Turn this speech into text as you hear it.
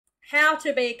how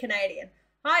to be a Canadian.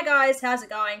 Hi guys, how's it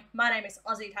going? My name is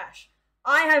AussieTash.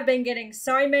 I have been getting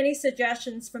so many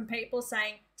suggestions from people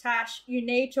saying, Tash, you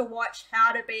need to watch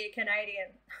How to Be a Canadian.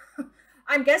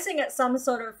 I'm guessing it's some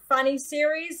sort of funny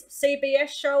series, CBS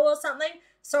show or something,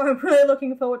 so I'm really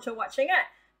looking forward to watching it.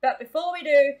 But before we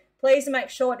do, please make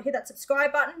sure to hit that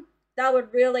subscribe button. That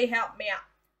would really help me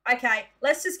out. Okay,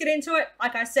 let's just get into it.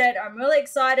 Like I said, I'm really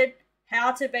excited.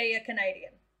 How to be a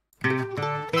Canadian.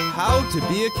 How to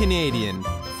be a Canadian.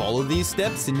 Follow these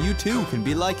steps and you too can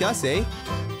be like us, eh?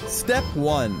 Step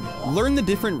 1. Learn the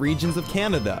different regions of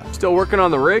Canada. Still working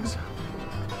on the rigs?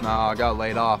 Nah, I got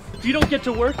laid off. If you don't get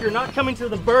to work, you're not coming to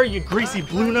the burr, you greasy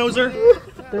blue noser.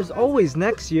 There's always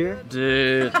next year.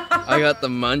 Dude, I got the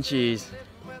munchies.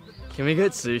 Can we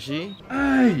get sushi?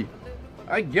 Hey,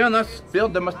 I gonna spill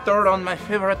the mustard on my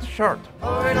favorite shirt.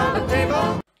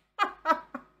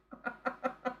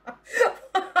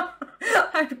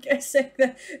 I'm guessing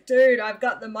that, dude, I've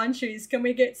got the munchies. Can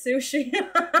we get sushi?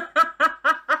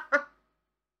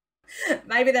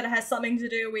 Maybe that has something to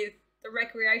do with the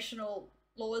recreational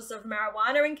laws of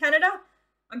marijuana in Canada.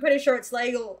 I'm pretty sure it's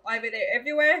legal over there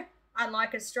everywhere.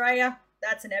 Unlike Australia,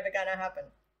 that's never gonna happen.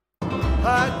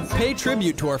 Pay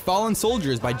tribute to our fallen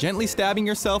soldiers by gently stabbing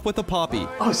yourself with a poppy.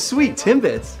 Oh, sweet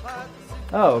Timbits.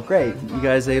 Oh, great. You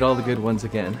guys ate all the good ones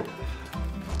again.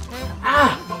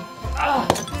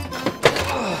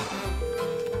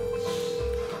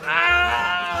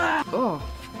 Oh,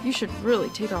 you should really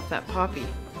take off that poppy.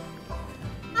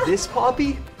 This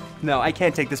poppy? No, I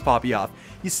can't take this poppy off.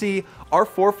 You see, our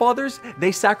forefathers,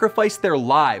 they sacrificed their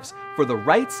lives for the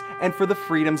rights and for the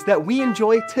freedoms that we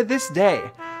enjoy to this day.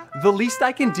 The least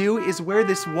I can do is wear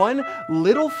this one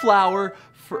little flower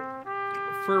for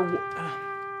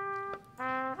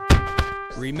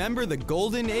Remember the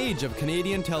golden age of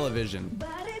Canadian television.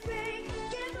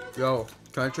 Yo,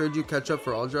 can I trade you ketchup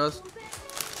for all dress?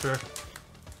 Sure.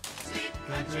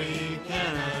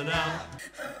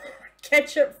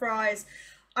 Ketchup fries.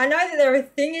 I know that they're a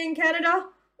thing in Canada.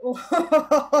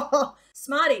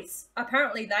 Smarties.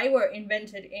 Apparently they were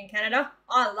invented in Canada.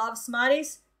 I love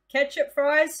Smarties. Ketchup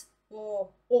fries or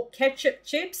ketchup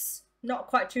chips. Not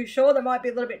quite too sure. That might be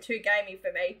a little bit too gamey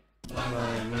for me.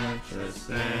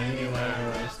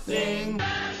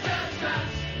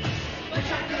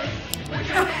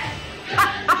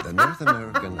 The North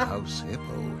American house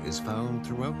hippo is found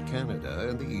throughout Canada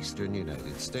and the eastern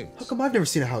United States. How come I've never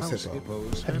seen a house hippo?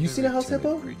 Hippos Have you seen a house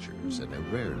hippo? Creatures and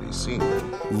are rarely seen.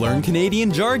 Learn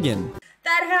Canadian jargon.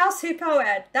 That house hippo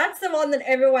ad. That's the one that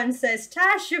everyone says,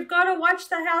 Tash, you've got to watch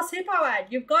the house hippo ad.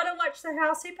 You've got to watch the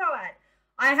house hippo ad.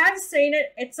 I have seen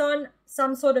it. It's on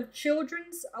some sort of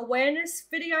children's awareness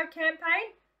video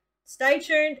campaign. Stay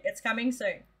tuned. It's coming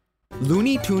soon.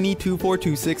 Looney, Tooney,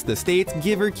 2426, the States,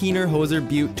 Giver, Keener, Hoser,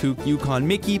 Butte, Took, Yukon,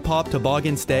 Mickey, Pop,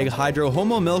 Toboggan, Stag, Hydro,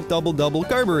 Homo, Milk, Double,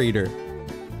 Carburetor.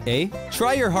 A.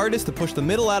 Try your hardest to push the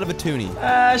middle out of a toonie.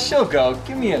 She'll go.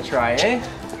 Give me a try, eh?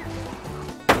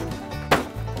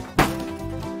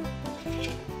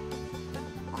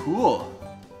 Cool.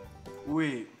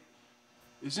 Wait,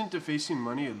 isn't defacing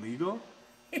money illegal?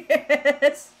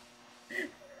 Yes.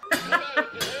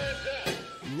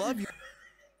 Love your...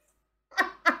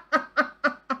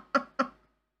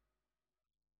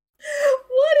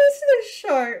 What is this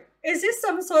show? Is this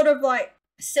some sort of like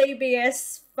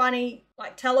CBS funny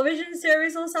like television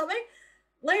series or something?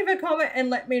 Leave a comment and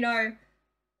let me know.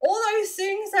 All those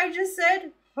things I just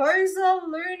said, hoser,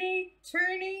 loony,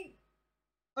 toonie,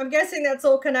 I'm guessing that's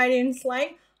all Canadian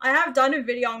slang. I have done a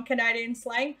video on Canadian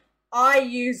slang. I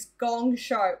use gong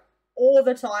show all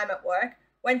the time at work.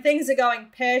 When things are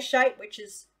going pear-shaped, which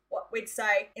is what we'd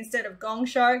say instead of gong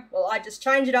show, well, I just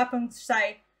change it up and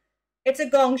say, it's a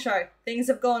gong show. Things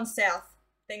have gone south.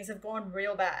 Things have gone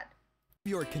real bad.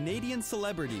 Your Canadian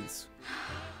celebrities.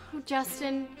 Oh,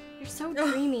 Justin, you're so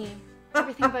dreamy.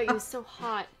 Everything about you is so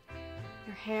hot.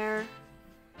 Your hair,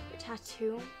 your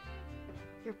tattoo,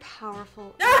 you're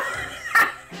powerful.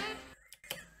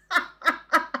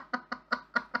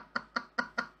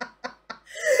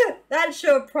 That's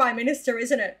your Prime Minister,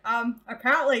 isn't it?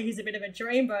 Apparently he's a bit of a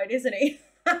dreamboat, isn't he?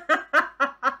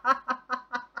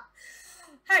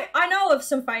 Hey, I know of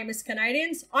some famous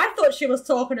Canadians. I thought she was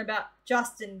talking about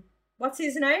Justin, what's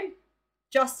his name?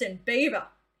 Justin Bieber.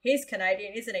 He's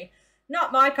Canadian, isn't he?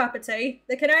 Not my cup of tea.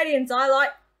 The Canadians I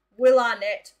like, Will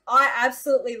Arnett. I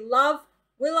absolutely love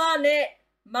Will Arnett,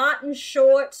 Martin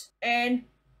Short, and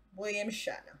William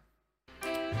Shatner.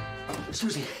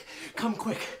 Susie, come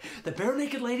quick. The Bare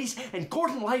Naked Ladies and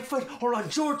Gordon Lightfoot are on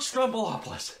George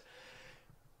Stroumboulopoulos.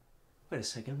 Wait a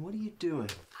second, what are you doing?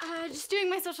 Just doing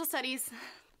my social studies.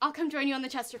 I'll come join you on the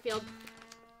Chesterfield.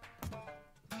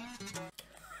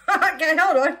 Okay,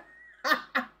 hold on.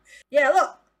 Yeah,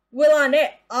 look, Will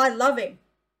Arnett, I love him.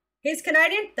 He's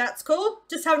Canadian, that's cool.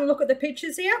 Just having a look at the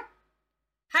pictures here.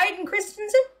 Hayden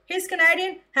Christensen, he's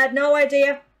Canadian, had no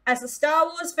idea. As a Star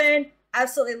Wars fan,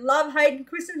 absolutely love Hayden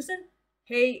Christensen.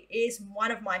 He is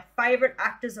one of my favourite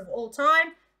actors of all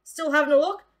time. Still having a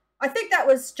look. I think that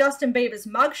was Justin Bieber's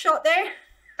mugshot there.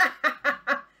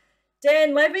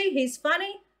 Dan Levy, he's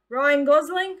funny. Ryan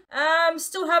Gosling.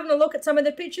 Still having a look at some of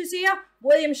the pictures here.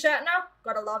 William Shatner,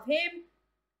 gotta love him.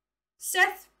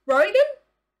 Seth Rogen?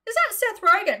 Is that Seth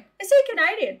Rogen? Is he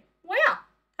Canadian? Wow,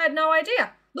 had no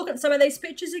idea. Look at some of these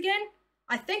pictures again.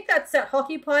 I think that's that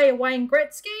hockey player Wayne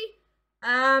Gretzky.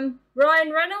 Ryan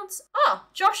Reynolds. Oh,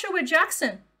 Joshua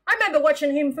Jackson. I remember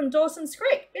watching him from Dawson's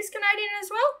Creek. He's Canadian as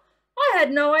well. I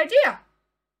had no idea.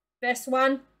 Best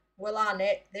one, Will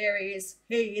Arnett. There he is.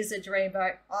 He is a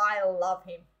dreamboat. I love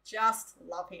him. Just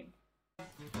love him.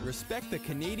 Respect the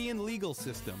Canadian legal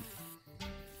system.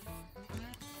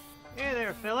 Hey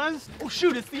there, fellas. Oh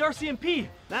shoot, it's the RCMP.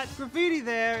 That graffiti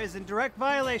there is in direct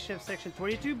violation of Section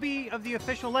 22B of the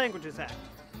Official Languages Act.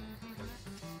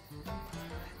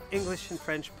 English and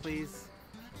French, please.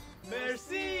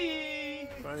 Merci!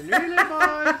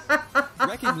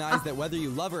 Recognize that whether you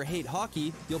love or hate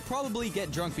hockey, you'll probably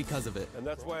get drunk because of it. And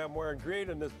that's why I'm wearing green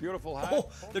in this beautiful hat. Oh,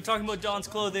 they're talking about John's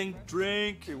clothing.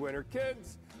 Drink. Winter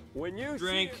kids, when you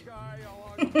drink. See a guy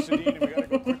along Sedin, we gotta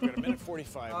go quick. We got a minute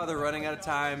 45. Oh, they're running out of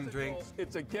time. Drink.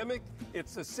 It's a gimmick.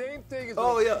 It's the same thing as.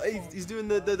 Oh yeah, he's doing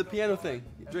the piano thing.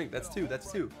 Drink. That's two. That's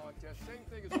two.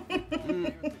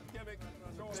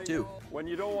 It's two. When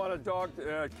you don't want a dog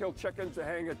to kill chickens to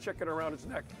hang a chicken around its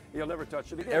neck, he'll never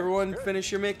touch it again. Everyone, finish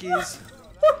your Mickeys.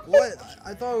 What?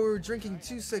 I thought we were drinking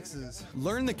 2 6s.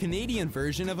 Learn the Canadian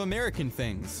version of American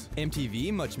things.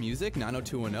 MTV, Much Music,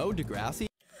 90210, Degrassi.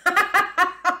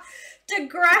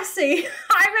 Degrassi.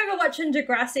 I remember watching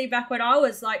Degrassi back when I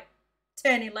was like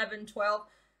 10, 11, 12.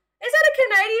 Is that a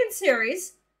Canadian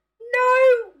series?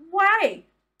 No way.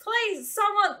 Please,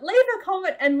 someone leave a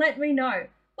comment and let me know.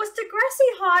 Was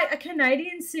Degrassi High a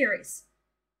Canadian series?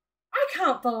 I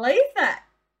can't believe that.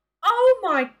 Oh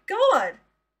my god.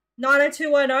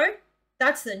 90210,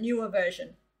 that's the newer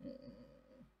version.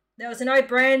 There was no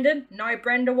Brandon, no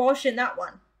Brenda Walsh in that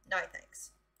one. No thanks.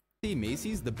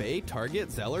 Macy's, The Bay, Target,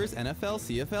 Zellers, NFL,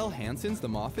 CFL, Hanson's, The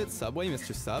Moffat, Subway,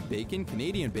 Mr. Sub, Bacon,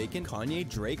 Canadian Bacon, Kanye,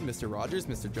 Drake, Mr. Rogers,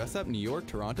 Mr. Dressup, New York,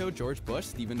 Toronto, George Bush,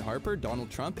 Stephen Harper, Donald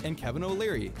Trump, and Kevin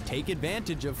O'Leary. Take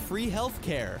advantage of free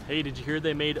healthcare. Hey, did you hear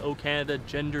they made O Canada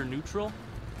gender neutral?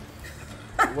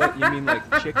 What, you mean like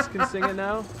chicks can sing it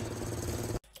now?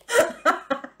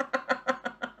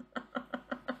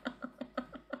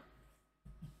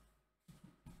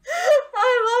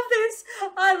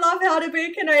 I love how to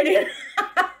be Canadian.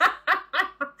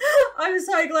 I'm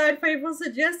so glad people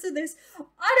suggested this.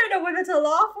 I don't know whether to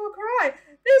laugh or cry.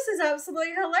 This is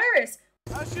absolutely hilarious.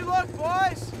 How she look,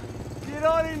 boys? Get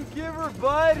on and give her,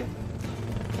 bud.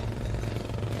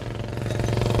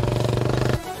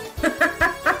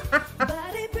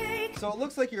 So it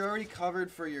looks like you're already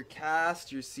covered for your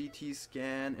cast, your CT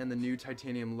scan, and the new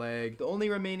titanium leg. The only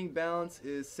remaining balance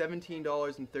is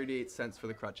 $17.38 for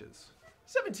the crutches.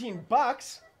 17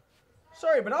 bucks?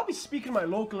 Sorry, but I'll be speaking to my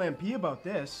local MP about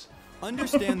this.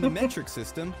 Understand the metric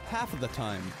system half of the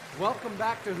time. Welcome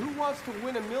back to Who Wants to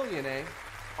Win a Million, eh?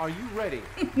 Are you ready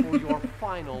for your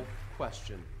final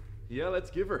question? Yeah, let's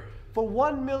give her. For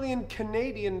 1 million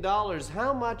Canadian dollars,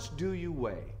 how much do you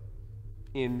weigh?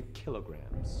 In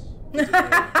kilograms. Is it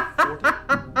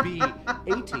A, 40, B,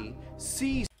 80,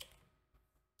 C...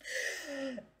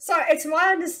 So it's my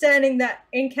understanding that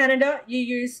in Canada you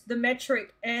use the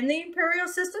metric and the imperial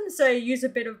system, so you use a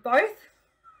bit of both.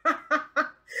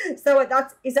 So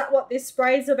is that what this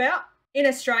spray is about? In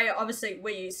Australia, obviously,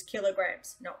 we use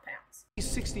kilograms, not pounds.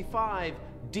 65,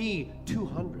 D,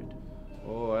 200.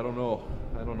 Oh, I don't know.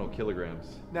 I don't know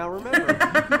kilograms. Now remember, you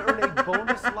can earn a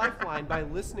bonus lifeline by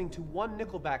listening to one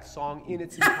Nickelback song in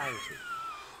its entirety.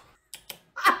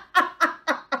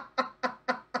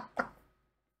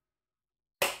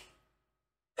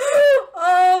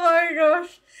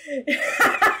 Gosh.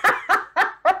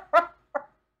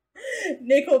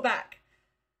 Nickelback.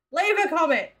 Leave a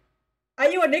comment. Are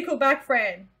you a Nickelback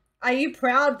fan? Are you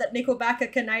proud that Nickelback are a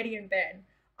Canadian band?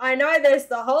 I know there's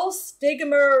the whole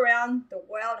stigma around the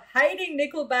world hating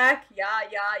Nickelback. Yeah.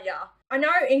 I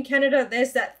know in Canada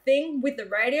there's that thing with the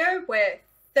radio where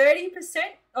 30%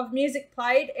 of music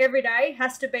played every day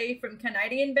has to be from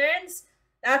Canadian bands.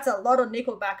 That's a lot of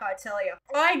Nickelback, I tell you.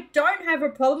 I don't have a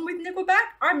problem with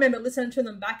Nickelback. I remember listening to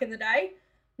them back in the day.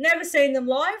 Never seen them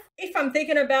live. If I'm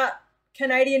thinking about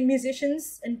Canadian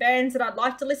musicians and bands that I'd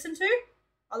like to listen to,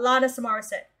 Alanis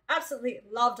Morissette. Absolutely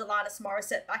loved Alanis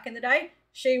Morissette back in the day.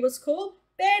 She was cool.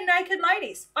 Bare Naked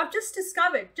Ladies. I've just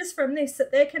discovered, just from this, that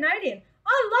they're Canadian.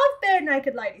 I love Bare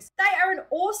Naked Ladies. They are an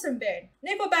awesome band.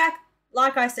 Nickelback,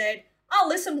 like I said, I'll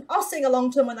sing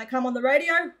along to them when they come on the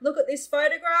radio. Look at this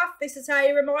photograph. This is how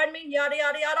you remind me, yada,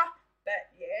 yada, yada. But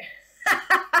yeah.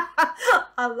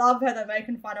 I love how they're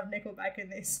making fun of Nickelback in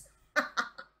this.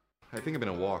 I think I'm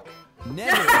gonna walk.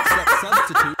 Never accept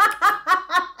substitute.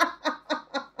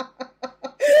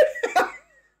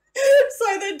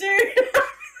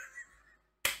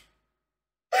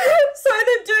 So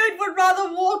the dude would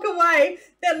rather walk away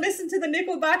than listen to the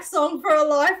Nickelback song for a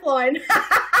lifeline.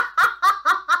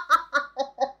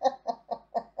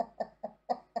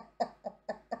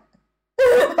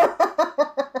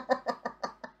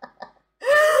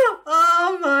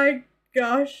 Oh my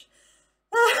gosh.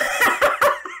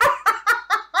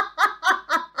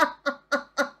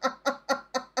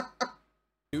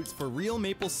 For real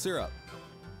maple syrup.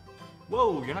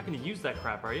 Whoa, you're not gonna use that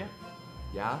crap, are you?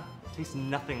 Yeah? Tastes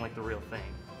nothing like the real thing.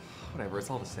 Whatever,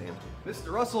 it's all the same.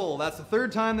 Mr. Russell, that's the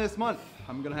 3rd time this month.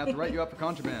 I'm gonna have to write you up for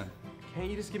contraband. Can't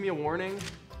you just give me a warning?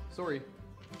 Sorry.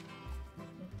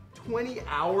 20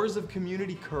 hours of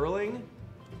community curling?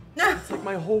 It's like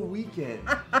my whole weekend.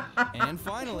 And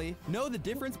finally, know the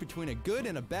difference between a good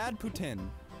and a bad poutine.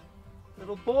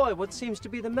 Little boy, what seems to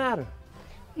be the matter?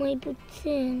 My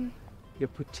poutine. Your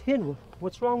poutine?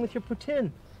 What's wrong with your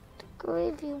poutine? The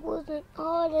gravy wasn't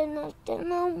hot enough, and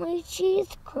now my cheese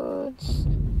curds.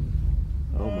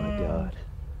 Oh my God.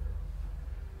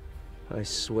 I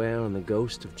swear on the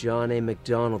ghost of John A.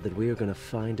 MacDonald that we are going to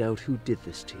find out who did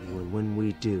this to you, and when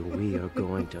we do, we are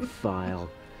going to file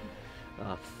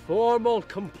a formal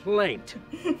complaint.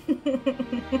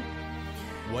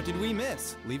 What did we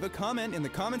miss? Leave a comment in the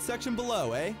comment section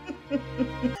below, eh?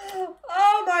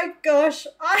 Oh my gosh,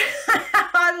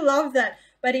 I love that.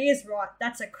 But he is right,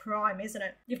 that's a crime, isn't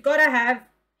it? You've got to have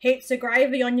heaps of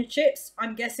gravy on your chips.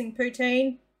 I'm guessing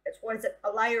poutine, it's, what is it,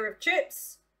 a layer of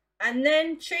chips, and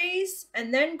then cheese,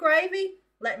 and then gravy.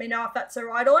 Let me know if that's the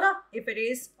right order. If it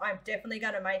is, I'm definitely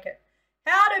going to make it.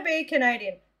 How to be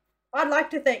Canadian. I'd like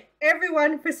to thank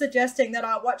everyone for suggesting that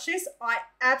I watch this. I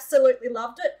absolutely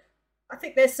loved it. I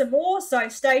think there's some more, so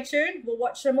stay tuned. We'll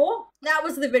watch some more. That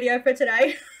was the video for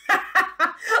today.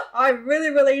 I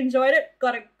really enjoyed it.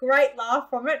 Got a great laugh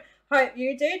from it. Hope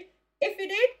you did. If you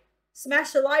did,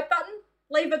 smash the like button,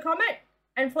 leave a comment,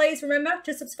 and please remember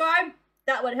to subscribe.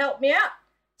 That would help me out.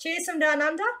 Cheers from down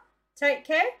under. Take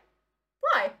care.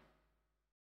 Bye.